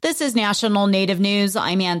This is National Native News.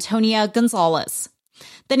 I'm Antonia Gonzalez.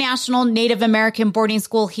 The National Native American Boarding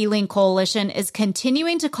School Healing Coalition is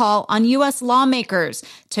continuing to call on U.S. lawmakers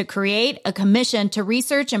to create a commission to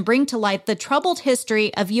research and bring to light the troubled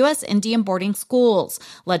history of U.S. Indian boarding schools.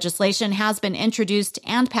 Legislation has been introduced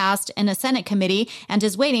and passed in a Senate committee and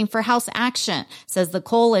is waiting for House action, says the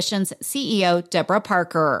coalition's CEO, Deborah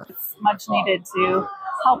Parker. It's much needed to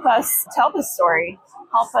help us tell the story,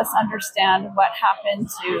 help us understand what happened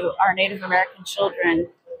to our Native American children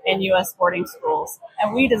in U.S. boarding schools.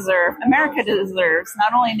 And America deserves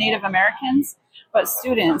not only Native Americans, but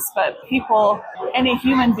students, but people, any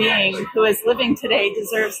human being who is living today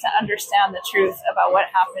deserves to understand the truth about what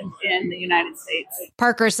happened in the United States.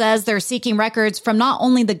 Parker says they're seeking records from not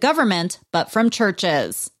only the government, but from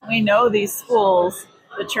churches. We know these schools,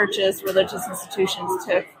 the churches, religious institutions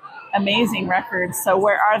took amazing records. So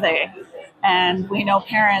where are they? And we know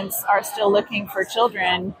parents are still looking for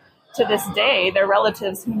children to this day, their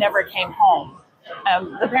relatives who never came home.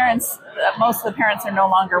 Most of the parents are no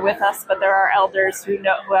longer with us, but there are elders who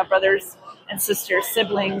have brothers and sisters,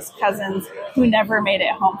 siblings, cousins who never made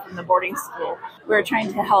it home from the boarding school. We're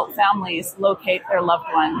trying to help families locate their loved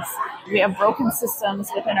ones. We have broken systems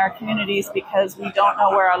within our communities because we don't know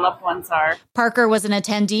where our loved ones are. Parker was an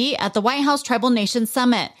attendee at the White House Tribal Nations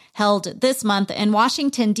Summit held this month in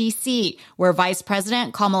Washington, D.C., where Vice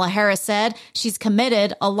President Kamala Harris said she's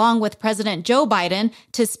committed, along with President Joe Biden,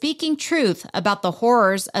 to speaking truth about the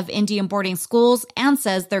horrors of Indian boarding schools and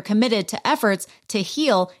says they're committed to efforts to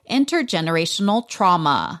heal intergenerational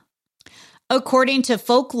trauma. According to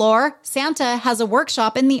folklore, Santa has a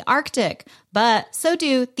workshop in the Arctic, but so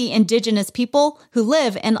do the indigenous people who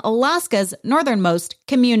live in Alaska's northernmost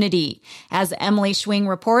community. As Emily Schwing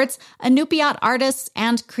reports, Inupiat artists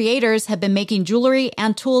and creators have been making jewelry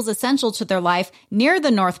and tools essential to their life near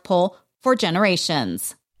the North Pole for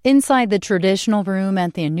generations. Inside the traditional room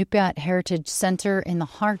at the Inupiat Heritage Center in the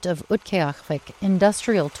heart of Utqiagvik,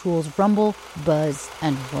 industrial tools rumble, buzz,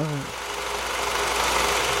 and whir.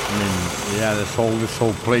 This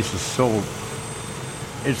whole place is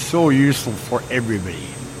so useful for everybody.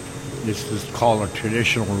 This is called a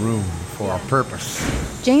traditional room for a purpose.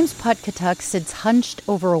 James Putkatuk sits hunched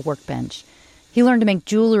over a workbench. He learned to make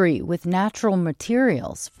jewelry with natural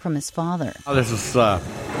materials from his father. This is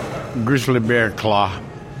grizzly bear claw,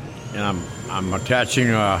 and I'm attaching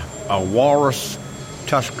a walrus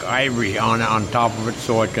tusk ivory on top of it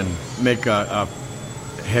so I can make a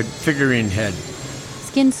figurine head.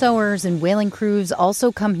 Skin sewers and whaling crews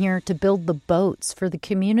also come here to build the boats for the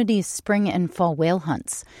community's spring and fall whale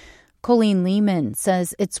hunts. Colleen Lehman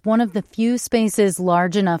says it's one of the few spaces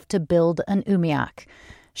large enough to build an umiak.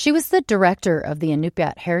 She was the director of the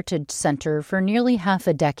Inupiat Heritage Center for nearly half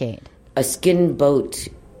a decade. A skin boat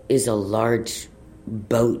is a large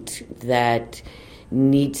boat that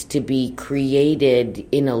needs to be created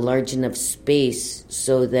in a large enough space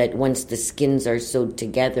so that once the skins are sewed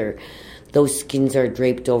together, those skins are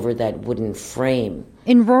draped over that wooden frame.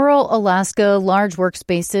 In rural Alaska, large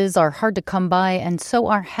workspaces are hard to come by, and so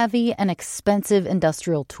are heavy and expensive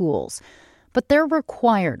industrial tools. But they're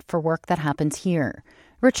required for work that happens here.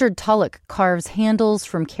 Richard Tulloch carves handles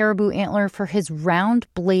from caribou antler for his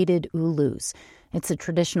round-bladed ulus. It's a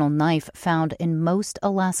traditional knife found in most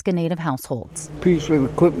Alaska Native households. Piece of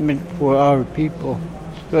equipment for our people.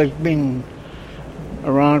 So it's been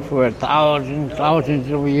around for thousands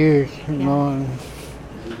of years, and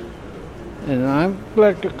I'm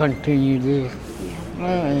glad to continue this.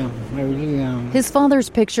 I really am. His father's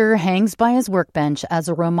picture hangs by his workbench as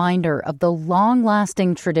a reminder of the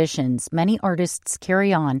long-lasting traditions many artists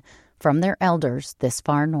carry on from their elders this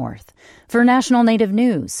far north. For National Native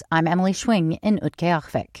News, I'm Emily Schwing in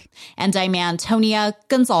Utqiagvik. And I'm Antonia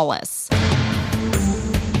Gonzalez.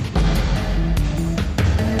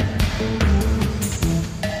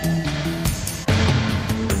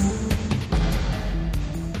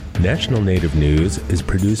 National Native News is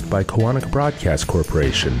produced by Koahnic Broadcast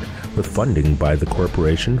Corporation with funding by the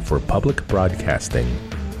Corporation for Public Broadcasting.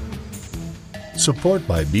 Support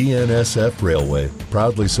by BNSF Railway,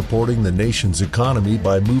 proudly supporting the nation's economy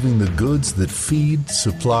by moving the goods that feed,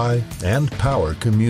 supply, and power communities.